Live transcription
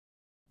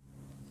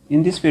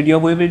In this video,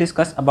 we will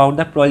discuss about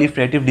the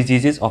proliferative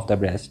diseases of the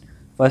breast.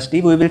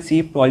 Firstly, we will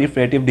see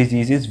proliferative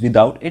diseases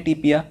without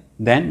atypia.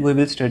 Then we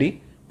will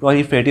study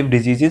proliferative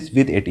diseases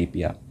with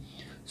atypia.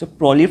 So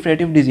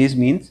proliferative disease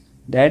means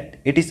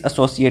that it is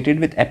associated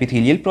with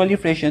epithelial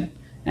proliferation,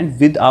 and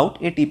without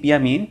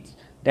atypia means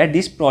that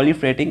these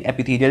proliferating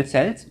epithelial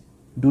cells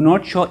do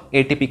not show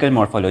atypical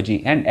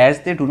morphology, and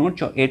as they do not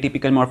show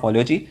atypical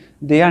morphology,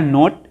 they are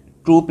not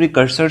true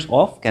precursors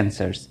of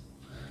cancers.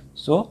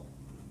 So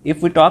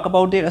if we talk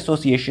about their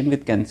association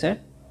with cancer,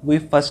 we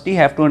firstly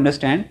have to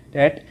understand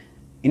that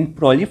in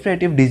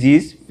proliferative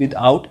disease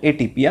without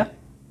atypia,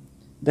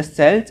 the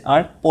cells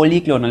are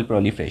polyclonal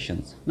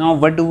proliferations. Now,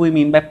 what do we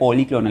mean by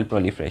polyclonal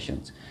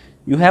proliferations?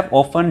 You have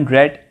often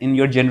read in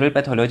your general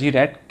pathology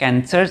that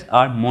cancers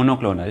are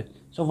monoclonal.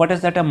 So what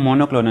does that a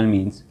monoclonal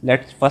means?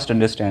 Let's first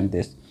understand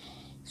this.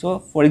 So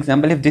for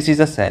example, if this is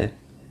a cell,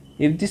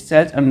 if these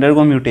cells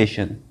undergo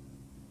mutation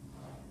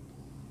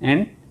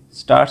and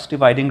starts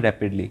dividing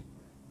rapidly,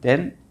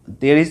 then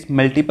there is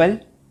multiple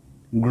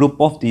group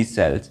of these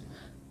cells.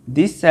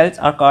 These cells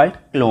are called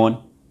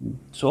clone.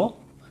 So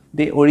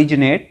they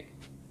originate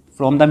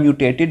from the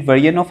mutated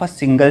version of a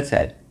single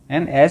cell,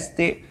 and as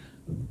they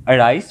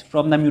arise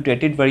from the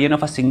mutated version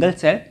of a single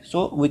cell,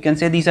 so we can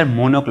say these are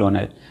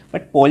monoclonal.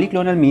 But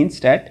polyclonal means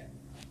that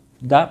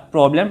the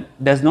problem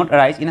does not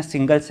arise in a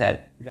single cell,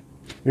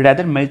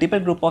 rather multiple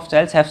group of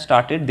cells have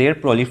started their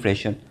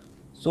proliferation.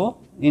 So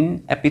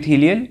in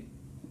epithelial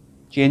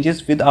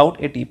changes without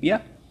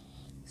atypia,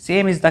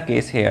 same is the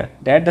case here,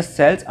 that the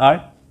cells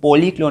are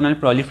polyclonal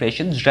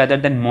proliferations rather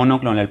than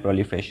monoclonal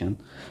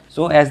proliferation.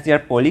 So as they are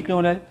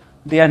polyclonal,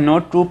 they are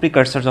not true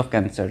precursors of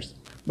cancers,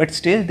 but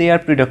still they are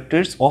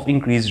predictors of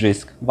increased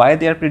risk. Why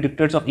they are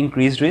predictors of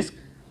increased risk?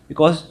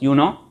 Because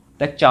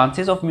the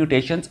chances of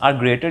mutations are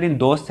greater in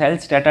those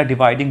cells that are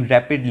dividing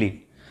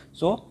rapidly.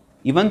 So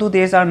even though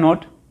these are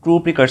not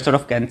true precursor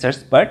of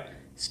cancers, but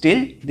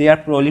still they are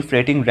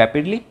proliferating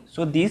rapidly.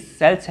 So these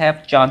cells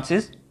have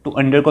chances to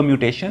undergo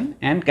mutation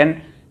and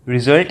can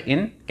result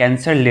in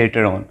cancer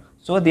later on.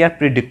 So they are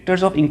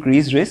predictors of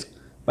increased risk,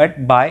 but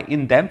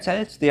in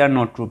themselves they are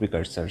not true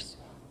precursors.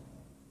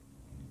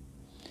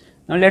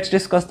 Now let's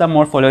discuss the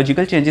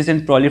morphological changes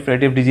in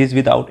proliferative disease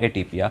without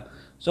atypia.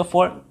 So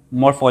for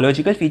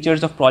morphological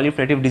features of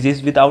proliferative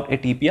disease without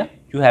atypia,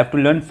 you have to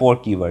learn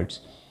 4 keywords: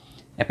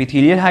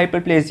 epithelial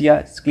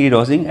hyperplasia,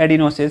 sclerosing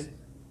adenosis,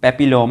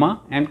 papilloma,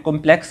 and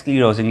complex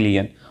sclerosing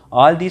lesion.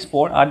 All these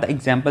 4 are the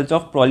examples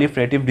of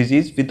proliferative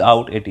disease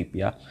without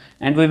atypia,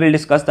 and we will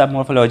discuss the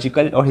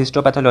morphological or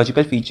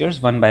histopathological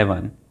features one by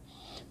one.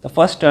 The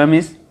first term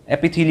is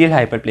epithelial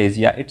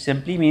hyperplasia. It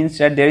simply means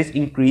that there is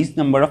increased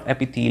number of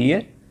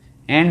epithelial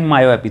and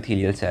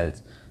myoepithelial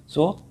cells.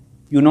 So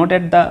you know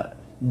that the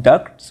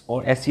ducts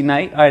or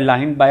acini are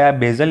lined by a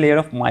basal layer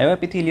of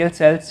myoepithelial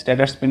cells that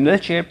are spindle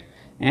shaped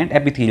and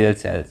epithelial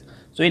cells.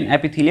 So in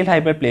epithelial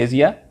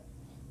hyperplasia,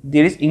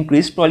 there is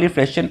increased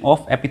proliferation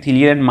of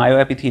epithelial and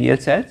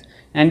myoepithelial cells,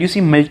 and you see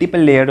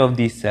multiple layers of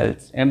these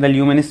cells, and the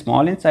lumen is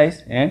small in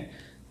size, and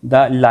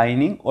the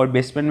lining or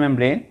basement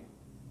membrane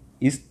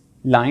is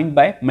lined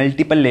by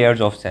multiple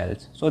layers of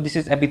cells. So this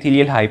is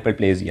epithelial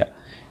hyperplasia.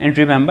 And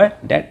remember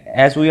that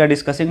as we are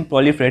discussing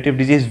proliferative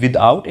disease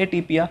without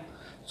atypia,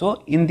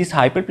 so in this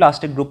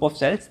hyperplastic group of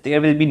cells,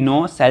 there will be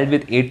no cell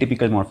with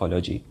atypical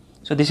morphology.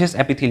 So this is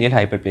epithelial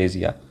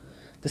hyperplasia.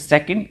 The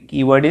second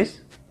keyword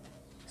is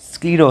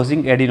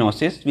sclerosing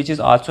adenosis, which is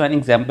also an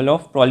example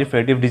of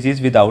proliferative disease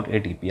without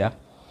atypia.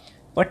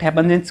 What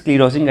happens in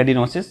sclerosing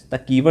adenosis? The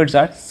keywords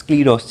are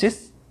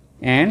sclerosis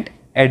and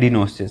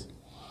adenosis.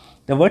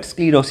 The word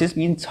sclerosis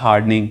means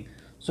hardening.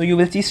 So you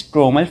will see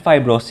stromal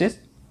fibrosis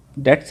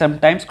that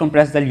sometimes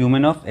compress the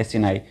lumen of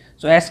acini.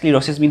 So as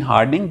sclerosis means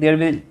hardening, there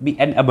will be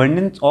an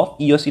abundance of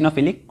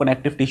eosinophilic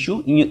connective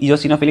tissue,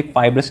 eosinophilic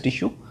fibrous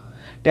tissue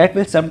that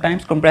will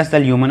sometimes compress the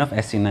lumen of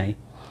acini.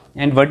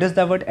 And what does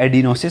the word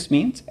adenosis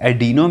means?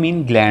 Adeno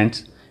means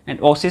glands and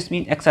osis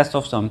means excess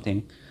of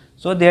something.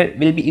 So there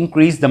will be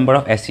increased number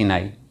of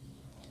acini.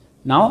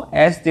 Now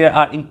as there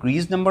are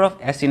increased number of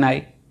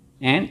acini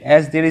and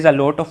as there is a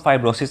lot of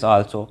fibrosis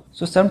also,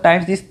 so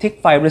sometimes this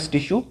thick fibrous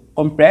tissue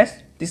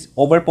compress this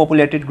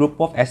overpopulated group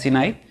of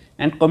acini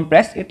and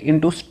compress it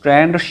into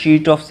strand or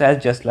sheet of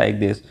cells just like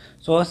this.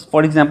 So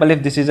for example,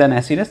 if this is an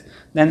acinus,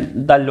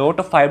 then the lot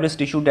of fibrous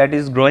tissue that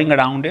is growing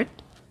around it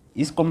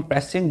is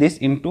compressing this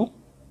into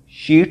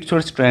sheets or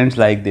strands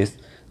like this.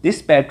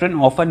 This pattern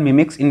often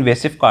mimics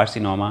invasive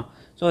carcinoma.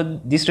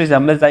 So this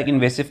resembles like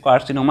invasive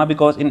carcinoma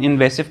because in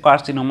invasive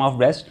carcinoma of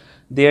breast,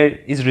 there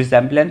is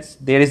resemblance,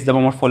 there is the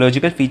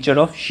morphological feature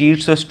of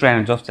sheets or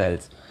strands of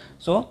cells.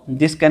 So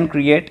this can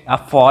create a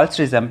false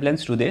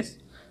resemblance to this,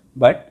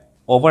 but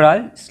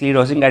overall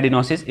sclerosing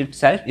adenosis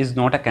itself is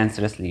not a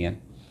cancerous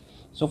lesion.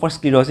 So for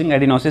sclerosing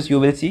adenosis, you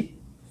will see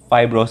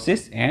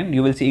fibrosis and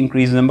you will see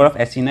increased number of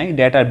acini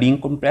that are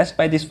being compressed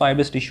by this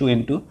fibrous tissue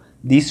into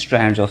these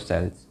strands of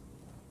cells.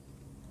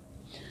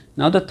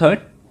 Now the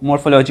third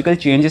morphological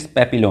change is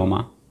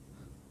papilloma.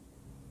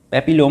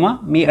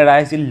 Papilloma may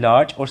arise in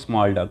large or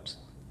small ducts.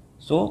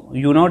 So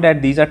you know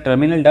that these are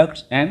terminal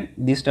ducts, and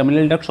these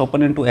terminal ducts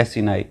open into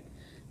acini.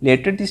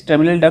 Later these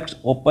terminal ducts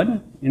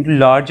open into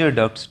larger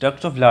ducts,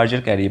 ducts of larger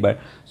caliber.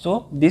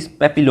 So these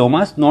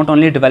papillomas not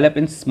only develop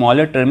in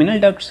smaller terminal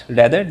ducts,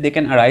 rather they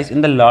can arise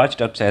in the large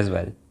ducts as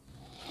well.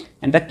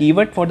 And the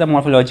keyword for the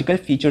morphological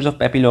features of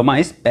papilloma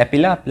is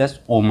papilla plus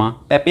oma.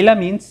 Papilla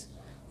means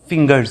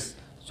fingers.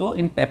 So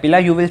in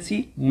papilla you will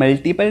see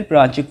multiple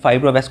branching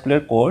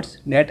fibrovascular cords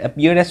that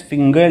appear as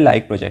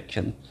finger-like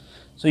projection.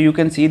 So you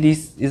can see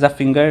this is a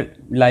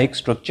finger-like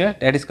structure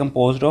that is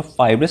composed of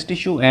fibrous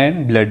tissue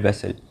and blood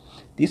vessel.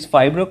 This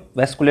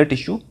fibrovascular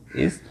tissue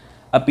is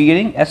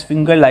appearing as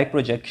finger-like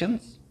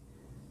projections.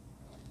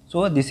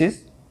 So this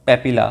is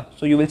papilla.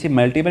 So you will see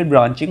multiple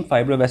branching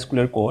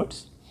fibrovascular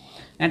cords.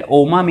 And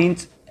oma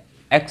means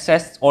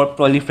excess or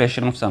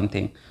proliferation of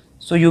something.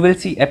 So you will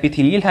see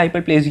epithelial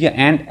hyperplasia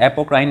and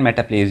apocrine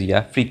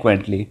metaplasia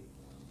frequently.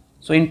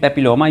 So in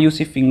papilloma you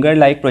see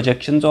finger-like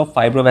projections of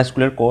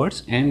fibrovascular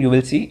cords, and you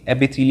will see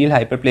epithelial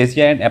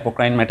hyperplasia and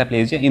apocrine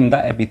metaplasia in the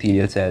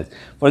epithelial cells.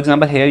 For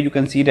example, here you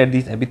can see that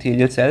these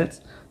epithelial cells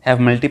have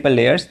multiple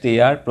layers, they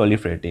are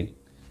proliferating.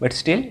 But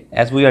still,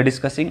 as we are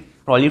discussing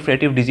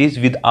proliferative disease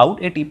without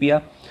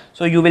atypia,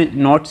 so you will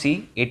not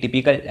see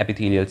atypical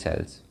epithelial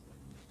cells.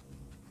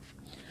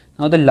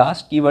 Now the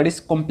last keyword is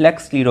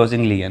complex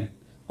sclerosing lesion.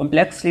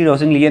 Complex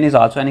sclerosing lesion is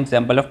also an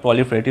example of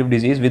proliferative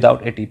disease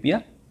without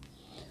atypia.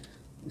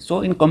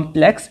 So in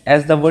complex,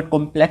 as the word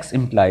complex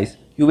implies,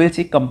 you will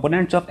see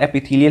components of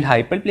epithelial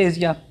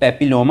hyperplasia,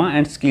 papilloma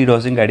and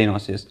sclerosing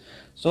adenosis.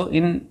 So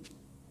in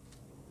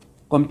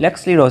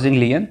complex sclerosing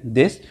lesion,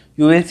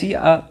 you will see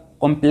a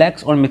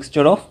complex or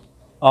mixture of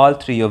all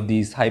three of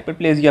these: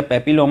 hyperplasia,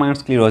 papilloma and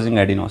sclerosing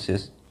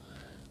adenosis.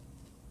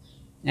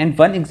 And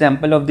one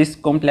example of this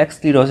complex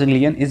sclerosing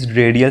lesion is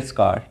radial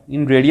scar.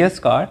 In radial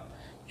scar,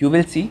 you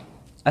will see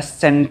a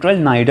central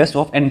nidus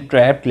of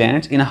entrapped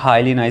glands in a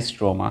hyalinized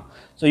stroma.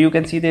 So you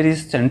can see there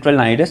is central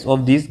nidus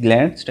of these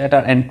glands that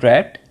are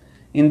entrapped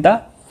in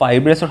the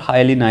fibrous or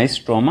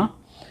hyalinized stroma,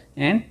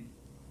 and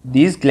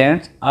these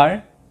glands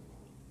are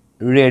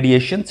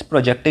radiations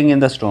projecting in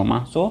the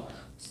stroma. So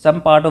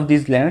some part of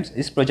these glands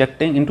is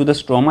projecting into the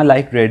stroma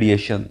like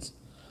radiations.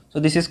 So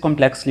this is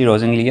complex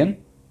sclerosing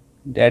lesion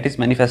that is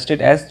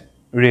manifested as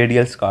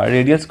radial scar.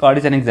 Radial scar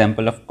is an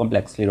example of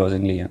complex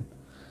sclerosing lesion.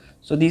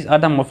 So these are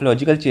the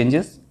morphological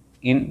changes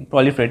in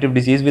proliferative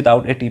disease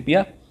without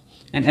atypia.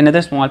 And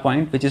another small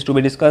point which is to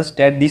be discussed,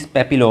 that these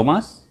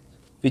papillomas,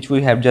 which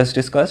we have just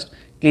discussed,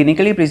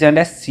 clinically present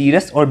as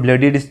serous or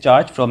bloody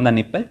discharge from the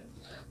nipple.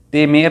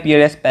 They may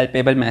appear as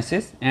palpable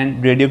masses,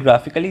 and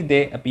radiographically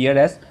they appear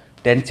as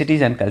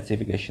densities and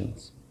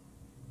calcifications.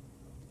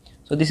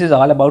 So this is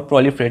all about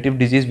proliferative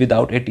disease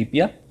without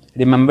atypia.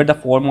 Remember the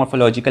four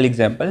morphological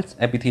examples: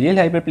 epithelial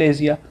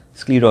hyperplasia,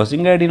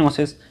 sclerosing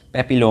adenosis,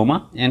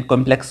 papilloma and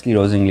complex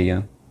sclerosing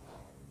lesion.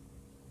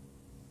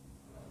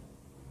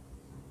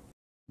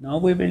 Now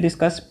we will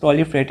discuss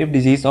proliferative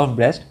disease of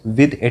breast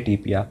with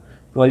atypia.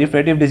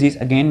 Proliferative disease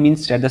again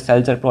means that the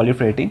cells are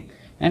proliferating,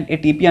 and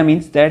atypia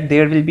means that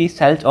there will be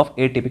cells of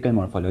atypical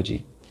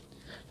morphology.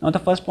 Now the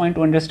first point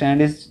to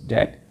understand is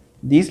that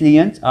these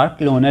lesions are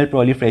clonal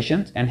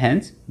proliferations, and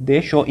hence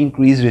they show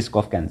increased risk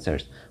of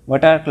cancers.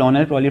 What are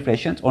clonal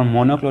proliferations or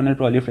monoclonal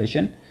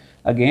proliferation?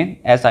 Again,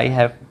 as I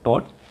have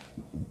taught,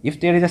 if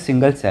there is a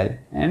single cell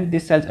and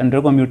this cells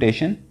undergo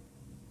mutation,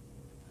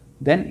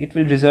 then it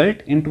will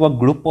result into a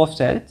group of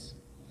cells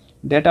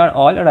that are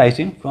all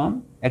arising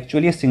from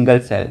actually a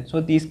single cell. So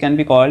these can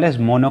be called as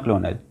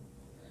monoclonal.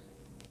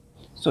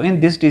 So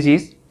in this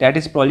disease, that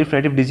is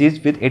proliferative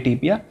disease with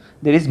atypia,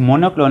 there is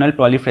monoclonal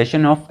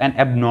proliferation of an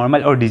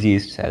abnormal or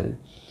diseased cell.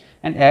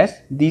 And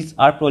as these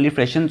are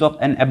proliferations of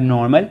an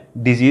abnormal,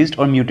 diseased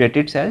or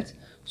mutated cells,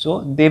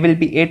 so they will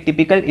be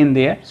atypical in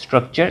their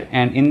structure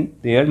and in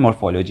their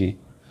morphology.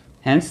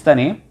 Hence the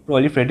name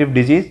proliferative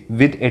disease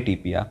with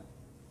atypia.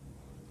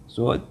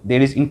 So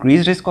there is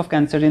increased risk of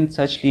cancer in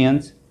such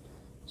lesions.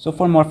 So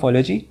for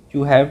morphology,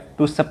 you have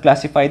to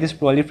subclassify this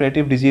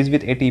proliferative disease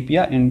with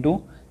atypia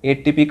into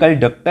atypical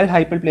ductal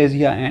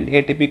hyperplasia and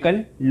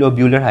atypical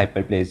lobular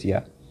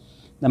hyperplasia.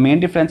 The main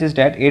difference is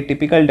that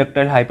atypical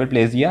ductal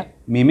hyperplasia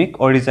mimic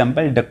or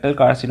resemble ductal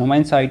carcinoma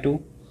in situ,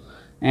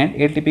 and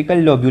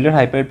atypical lobular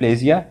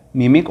hyperplasia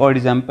mimic or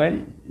resemble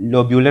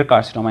lobular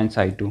carcinoma in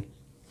situ.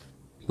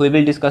 We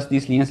will discuss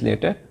these lesions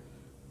later.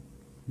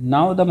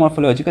 Now the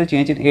morphological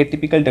change in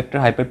atypical ductal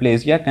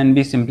hyperplasia can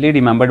be simply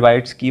remembered by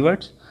its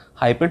keywords.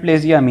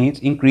 Hyperplasia means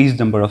increased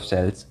number of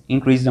cells,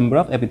 increased number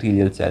of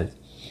epithelial cells.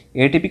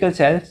 Atypical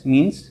cells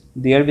means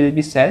there will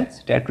be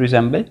cells that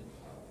resemble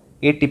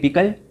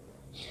atypical.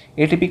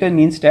 Atypical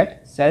means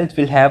that cells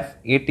will have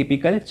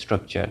atypical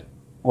structure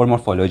or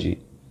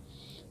morphology.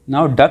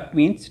 Now duct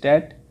means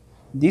that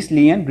this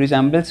lesion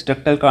resembles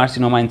ductal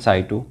carcinoma in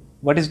situ.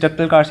 What is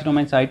ductal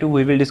carcinoma in situ?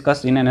 We will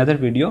discuss in another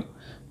video,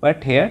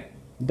 but here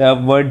the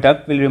word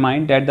duct will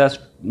remind that the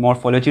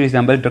morphology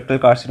resembles ductal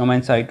carcinoma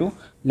in situ.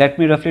 Let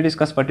me roughly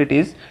discuss what it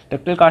is.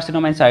 Ductal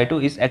carcinoma in situ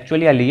is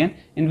actually a lesion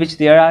in which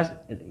there are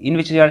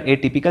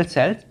atypical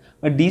cells,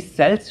 but these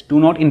cells do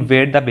not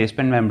invade the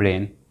basement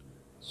membrane.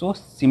 So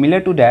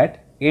similar to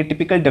that,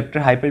 atypical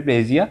ductal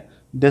hyperplasia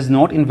does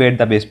not invade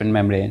the basement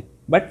membrane.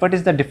 But what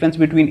is the difference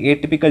between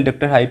atypical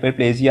ductal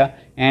hyperplasia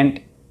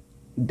and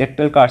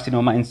ductal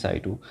carcinoma in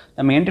situ?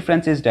 The main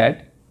difference is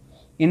that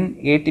in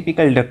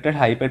atypical ductal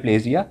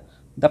hyperplasia,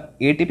 the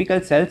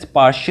atypical cells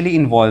partially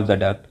involve the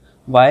duct,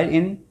 while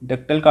in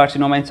ductal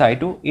carcinoma in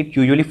situ, it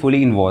usually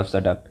fully involves the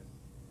duct.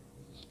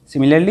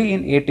 Similarly,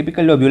 in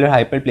atypical lobular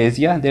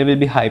hyperplasia, there will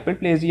be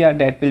hyperplasia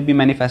that will be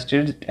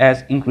manifested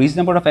as increased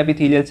number of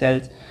epithelial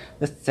cells.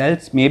 The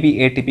cells may be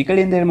atypical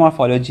in their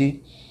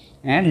morphology,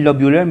 and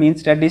lobular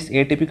means that this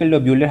atypical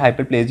lobular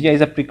hyperplasia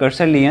is a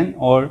precursor lesion,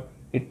 or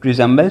it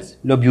resembles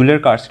lobular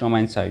carcinoma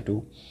in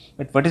situ.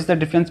 But what is the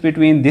difference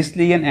between this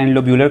lesion and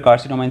lobular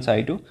carcinoma in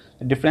situ?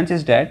 The difference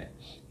is that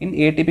in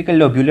atypical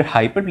lobular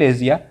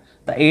hyperplasia,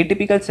 the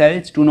atypical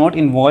cells do not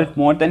involve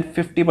more than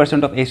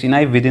 50% of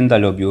acini within the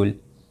lobule.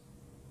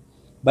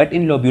 But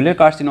in lobular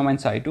carcinoma in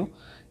situ,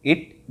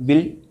 it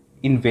will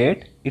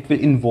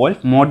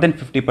involve more than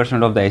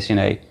 50% of the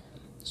acini.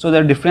 So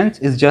the difference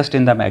is just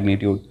in the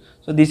magnitude.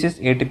 So this is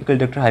atypical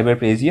ductal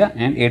hyperplasia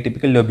and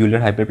atypical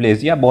lobular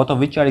hyperplasia, both of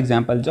which are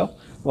examples of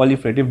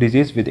proliferative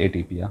disease with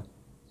atypia.